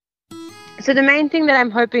So the main thing that I'm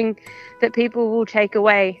hoping that people will take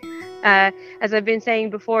away, as I've been saying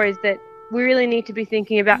before, is that we really need to be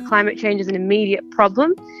thinking about climate change as an immediate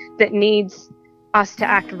problem that needs us to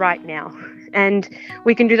act right now. And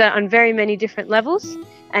we can do that on very many different levels.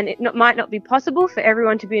 And it might not be possible for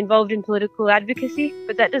everyone to be involved in political advocacy,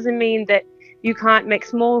 but that doesn't mean that you can't make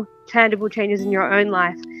small, tangible changes in your own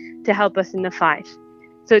life to help us in the fight.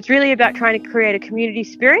 So it's really about trying to create a community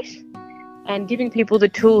spirit and giving people the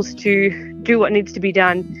tools to do what needs to be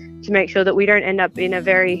done to make sure that we don't end up in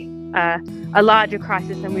a larger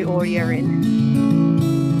crisis than we already are in.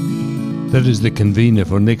 That is the convener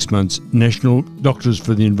for next month's National Doctors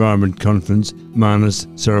for the Environment Conference, Manus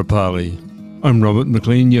Sarapalli. I'm Robert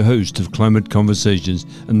McLean, your host of Climate Conversations,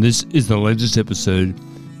 and this is the latest episode.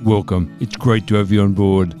 Welcome. It's great to have you on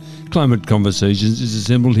board. Climate Conversations is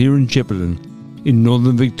assembled here in Shepparton, in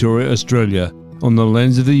northern Victoria, Australia, on the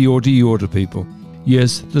lands of the Yorta Yorta people.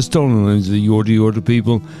 Yes, the stolen lands of the Yorta Yorta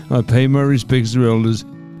people. I pay my respects to elders,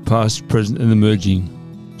 past, present and emerging.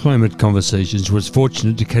 Climate Conversations was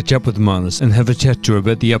fortunate to catch up with Manus and have a chat to her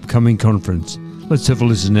about the upcoming conference. Let's have a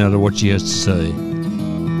listen now to what she has to say.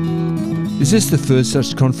 Is this the first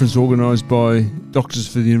such conference organised by Doctors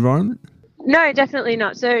for the Environment? No, definitely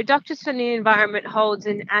not. So Doctors for the Environment holds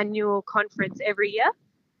an annual conference every year,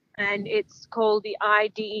 and it's called the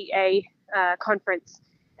IDEA conference.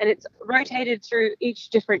 And it's rotated through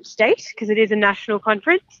each different state because it is a national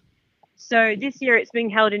conference. So this year it's being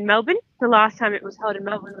held in Melbourne. The last time it was held in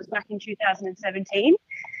Melbourne was back in 2017.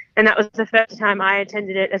 And that was the first time I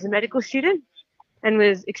attended it as a medical student and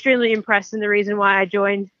was extremely impressed, and the reason why I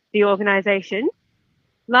joined the organisation.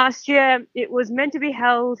 Last year it was meant to be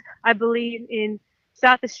held, I believe, in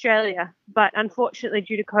South Australia, but unfortunately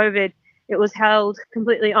due to COVID, it was held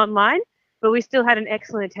completely online. But we still had an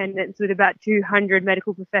excellent attendance with about 200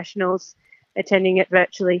 medical professionals attending it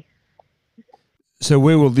virtually. So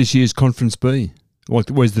where will this year's conference be?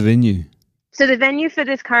 Where's the venue? So the venue for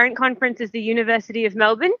this current conference is the University of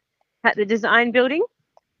Melbourne at the Design Building.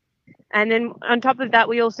 And then on top of that,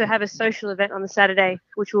 we also have a social event on the Saturday,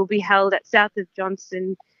 which will be held at South of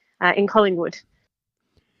Johnston in Collingwood.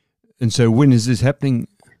 And so when is this happening?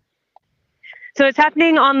 So it's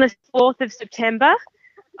happening on the 4th of September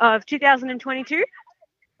of 2022.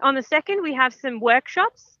 On the 2nd, we have some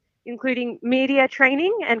workshops, including media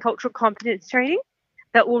training and cultural competence training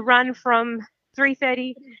that will run from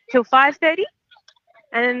 3:30 till 5:30.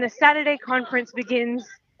 And then the Saturday conference begins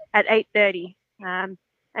at 8:30 and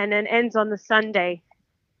then ends on the Sunday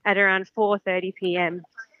at around 4:30 p.m.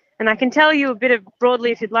 And I can tell you a bit of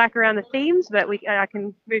broadly if you'd like around the themes, but I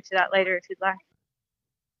can move to that later if you'd like.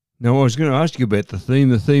 No, I was going to ask you about the theme.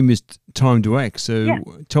 The theme is time to act. So yeah.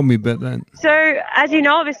 Tell me about that. So as you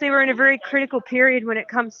know, obviously we're in a very critical period when it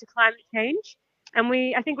comes to climate change. And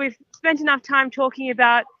I think we've spent enough time talking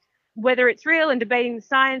about whether it's real and debating the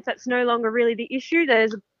science. That's no longer really the issue.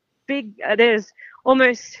 There's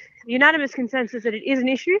almost unanimous consensus that it is an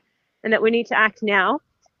issue and that we need to act now.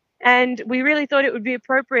 And we really thought it would be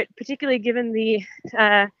appropriate, particularly given the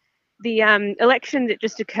election that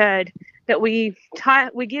just occurred, that we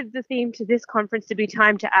give the theme to this conference to be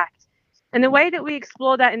time to act. And the way that we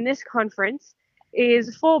explore that in this conference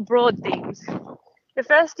is 4 broad themes. The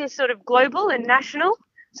first is sort of global and national,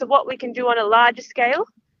 so what we can do on a larger scale,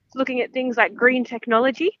 looking at things like green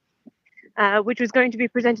technology, which was going to be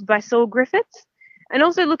presented by Saul Griffiths, and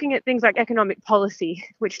also looking at things like economic policy,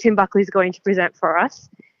 which Tim Buckley is going to present for us.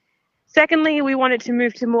 Secondly, we wanted to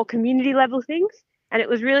move to more community level things. And it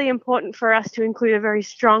was really important for us to include a very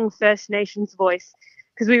strong First Nations voice,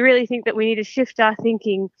 because we really think that we need to shift our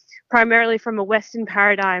thinking primarily from a Western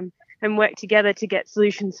paradigm and work together to get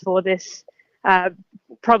solutions for this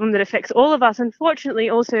problem that affects all of us, unfortunately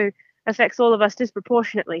also affects all of us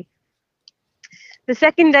disproportionately. The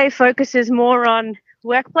second day focuses more on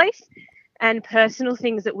workplace and personal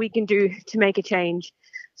things that we can do to make a change.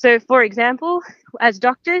 So, for example, as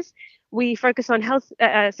doctors, we focus on health,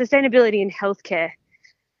 sustainability in healthcare.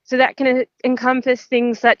 So that can encompass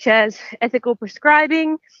things such as ethical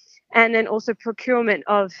prescribing and then also procurement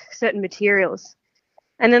of certain materials.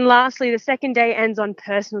 And then lastly, the second day ends on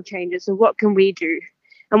personal changes. So what can we do?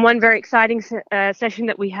 And one very exciting session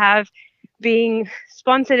that we have being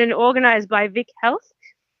sponsored and organized by Vic Health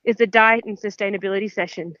is the diet and sustainability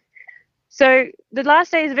session. So the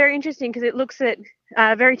last day is very interesting because it looks at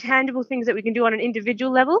very tangible things that we can do on an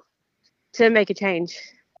individual level to make a change.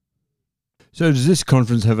 So does this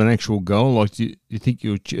conference have an actual goal? Like, do you think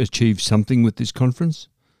you'll achieve something with this conference?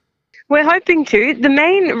 We're hoping to. The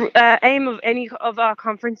main aim of any of our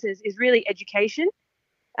conferences is really education,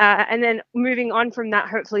 and then moving on from that,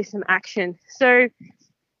 hopefully some action. So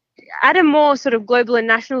at a more sort of global and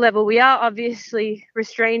national level, we are obviously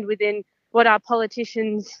restrained within what our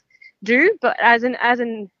politicians do, but as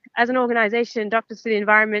an organisation, Doctors for the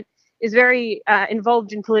Environment is very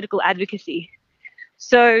involved in political advocacy.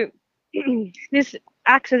 So this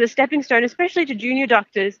acts as a stepping stone, especially to junior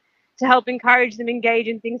doctors, to help encourage them engage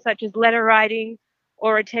in things such as letter writing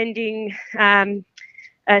or attending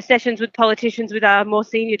sessions with politicians with our more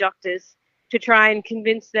senior doctors to try and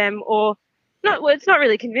convince them, or not, well, it's not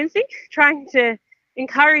really convincing, trying to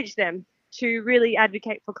encourage them to really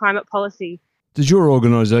advocate for climate policy. Does your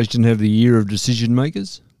organisation have the year of decision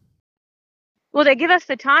makers? Well, they give us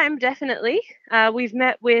the time, definitely. We've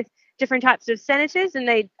met with different types of senators and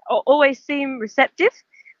they always seem receptive.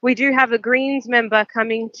 We do have a Greens member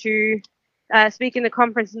coming to speak in the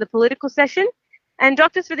conference in the political session. And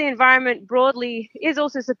Doctors for the Environment broadly is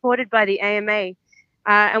also supported by the AMA.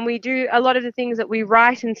 And we do a lot of the things that we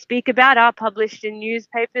write and speak about are published in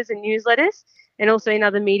newspapers and newsletters and also in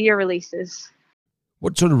other media releases.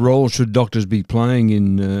 What sort of role should doctors be playing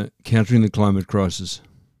in countering the climate crisis?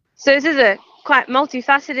 So this is a quite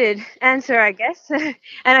multifaceted answer, I guess. And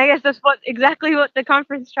I guess that's exactly what the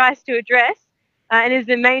conference tries to address and is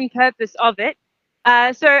the main purpose of it.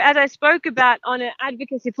 So as I spoke about on an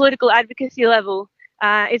political advocacy level,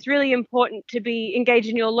 it's really important to be engaged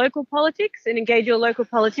in your local politics and engage your local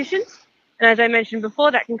politicians. And as I mentioned before,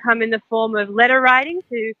 that can come in the form of letter writing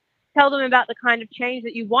to tell them about the kind of change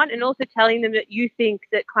that you want and also telling them that you think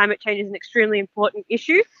that climate change is an extremely important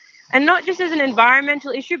issue. And not just as an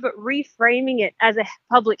environmental issue, but reframing it as a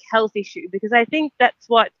public health issue, because I think that's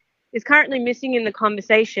what is currently missing in the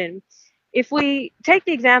conversation. If we take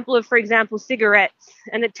the example of, for example, cigarettes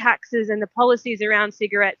and the taxes and the policies around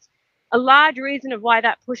cigarettes, a large reason of why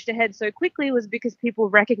that pushed ahead so quickly was because people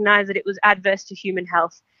recognized that it was adverse to human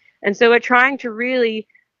health. And so we're trying to really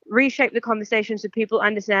reshape the conversation so people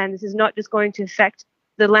understand this is not just going to affect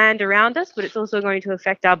the land around us, but it's also going to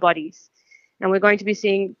affect our bodies. And we're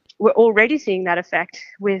already seeing that effect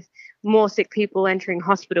with more sick people entering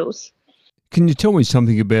hospitals. Can you tell me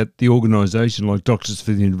something about the organisation like Doctors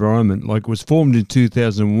for the Environment? Like, it was formed in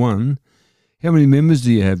 2001. How many members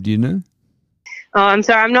do you have? Do you know? Oh, I'm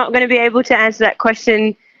sorry, I'm not going to be able to answer that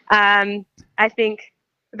question, I think,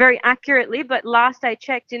 very accurately. But last I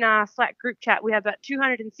checked in our Slack group chat, we have about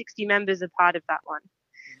 260 members a part of that one.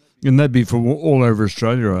 And that'd be from all over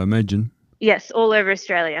Australia, I imagine. Yes, all over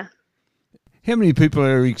Australia. How many people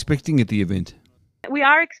are you expecting at the event? We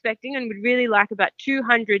are expecting and would really like about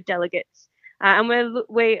 200 delegates. And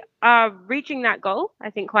we are reaching that goal,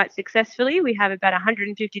 I think, quite successfully. We have about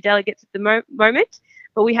 150 delegates at the moment,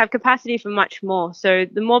 but we have capacity for much more. So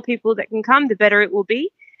the more people that can come, the better it will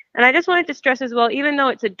be. And I just wanted to stress as well, even though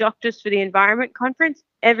it's a Doctors for the Environment conference,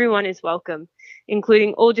 everyone is welcome,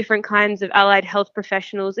 including all different kinds of allied health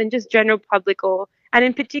professionals and just general public, and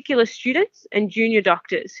in particular students and junior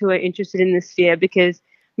doctors who are interested in this sphere, because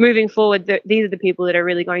moving forward, these are the people that are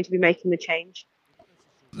really going to be making the change.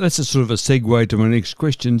 That's a sort of a segue to my next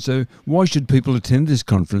question. So why should people attend this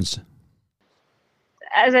conference?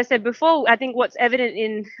 As I said before, I think what's evident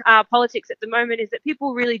in politics at the moment is that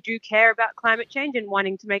people really do care about climate change and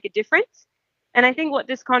wanting to make a difference. And I think what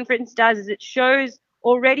this conference does is it shows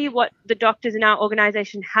already what the doctors in our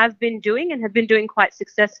organisation have been doing and have been doing quite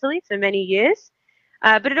successfully for many years.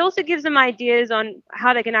 But it also gives them ideas on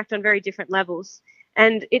how they can act on very different levels.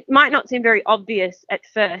 And it might not seem very obvious at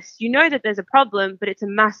first. You know that there's a problem, but it's a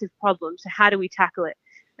massive problem. So how do we tackle it?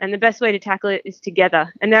 And the best way to tackle it is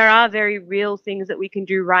together. And there are very real things that we can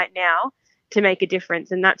do right now to make a difference.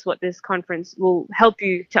 And that's what this conference will help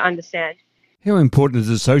you to understand. How important is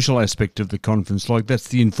the social aspect of the conference? Like, that's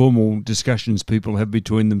the informal discussions people have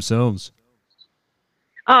between themselves.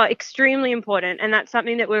 Oh, extremely important. And that's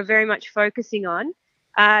something that we're very much focusing on.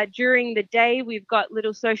 During the day, we've got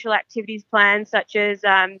little social activities planned, such as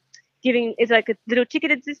it's like a little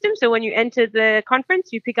ticketed system. So when you enter the conference,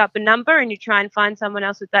 you pick up a number and you try and find someone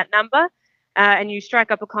else with that number, and you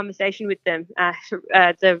strike up a conversation with them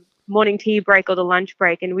the morning tea break or the lunch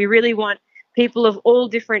break. And we really want people of all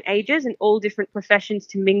different ages and all different professions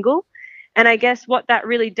to mingle. And I guess what that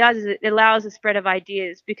really does is it allows a spread of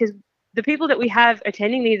ideas, because the people that we have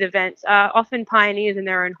attending these events are often pioneers in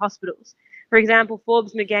their own hospitals. For example,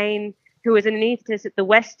 Forbes McGain, who was an anaesthetist at the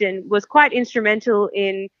Western, was quite instrumental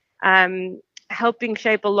in helping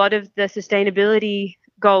shape a lot of the sustainability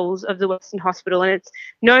goals of the Western Hospital. And it's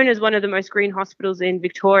known as one of the most green hospitals in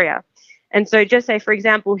Victoria. And so just say, for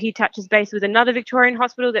example, he touches base with another Victorian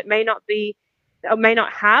hospital that may not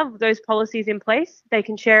have those policies in place. They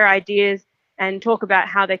can share ideas and talk about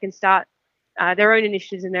how they can start their own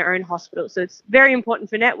initiatives in their own hospital. So it's very important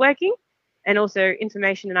for networking. and also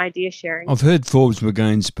information and idea sharing. I've heard Forbes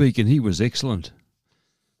McGain speak, and he was excellent.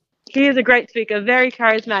 He is a great speaker, very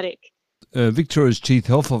charismatic. Victoria's Chief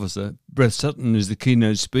Health Officer, Brett Sutton, is the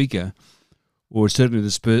keynote speaker, or certainly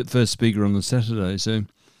the first speaker on the Saturday. So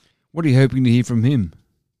what are you hoping to hear from him?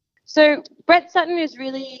 So Brett Sutton is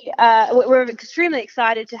really, we're extremely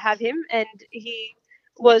excited to have him, and he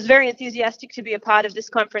was very enthusiastic to be a part of this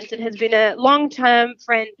conference and has been a long-term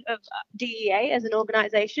friend of DEA as an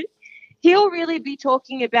organisation. He'll really be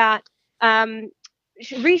talking about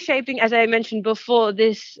reshaping, as I mentioned before,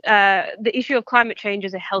 the issue of climate change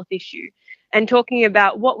as a health issue, and talking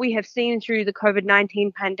about what we have seen through the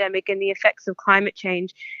COVID-19 pandemic and the effects of climate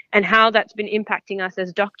change and how that's been impacting us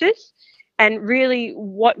as doctors, and really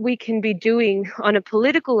what we can be doing on a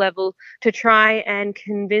political level to try and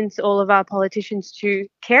convince all of our politicians to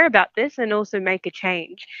care about this and also make a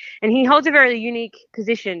change. And he holds a very unique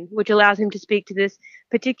position, which allows him to speak to this,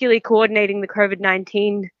 particularly coordinating the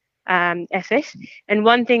COVID-19 effort. And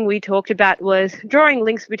one thing we talked about was drawing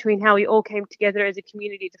links between how we all came together as a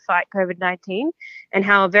community to fight COVID-19 and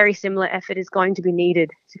how a very similar effort is going to be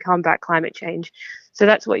needed to combat climate change. So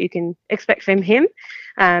that's what you can expect from him,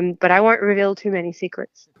 but I won't reveal too many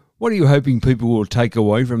secrets. What are you hoping people will take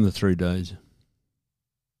away from the 3 days?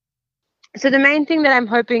 So the main thing that I'm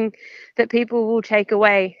hoping that people will take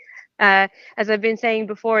away, as I've been saying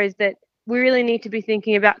before, is that we really need to be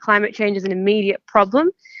thinking about climate change as an immediate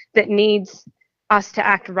problem that needs us to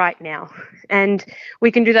act right now. And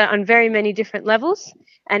we can do that on very many different levels.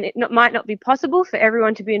 And it might not be possible for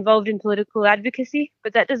everyone to be involved in political advocacy,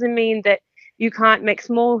 but that doesn't mean that you can't make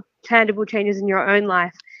small, tangible changes in your own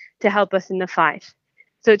life to help us in the fight.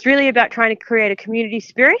 So it's really about trying to create a community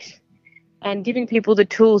spirit and giving people the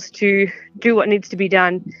tools to do what needs to be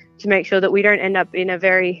done to make sure that we don't end up in a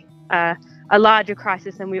very a larger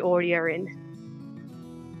crisis than we already are in.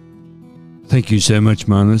 Thank you so much,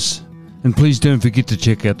 Manus. And please don't forget to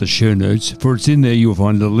check out the show notes, for it's in there you'll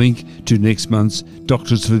find a link to next month's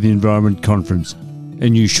Doctors for the Environment conference.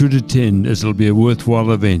 And you should attend, as it'll be a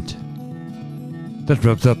worthwhile event. That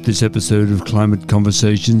wraps up this episode of Climate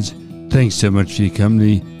Conversations. Thanks so much for your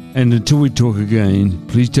company. And until we talk again,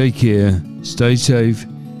 please take care, stay safe,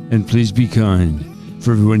 and please be kind,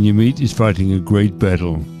 for everyone you meet is fighting a great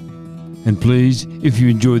battle. And please, if you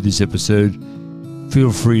enjoyed this episode,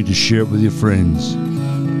 feel free to share it with your friends.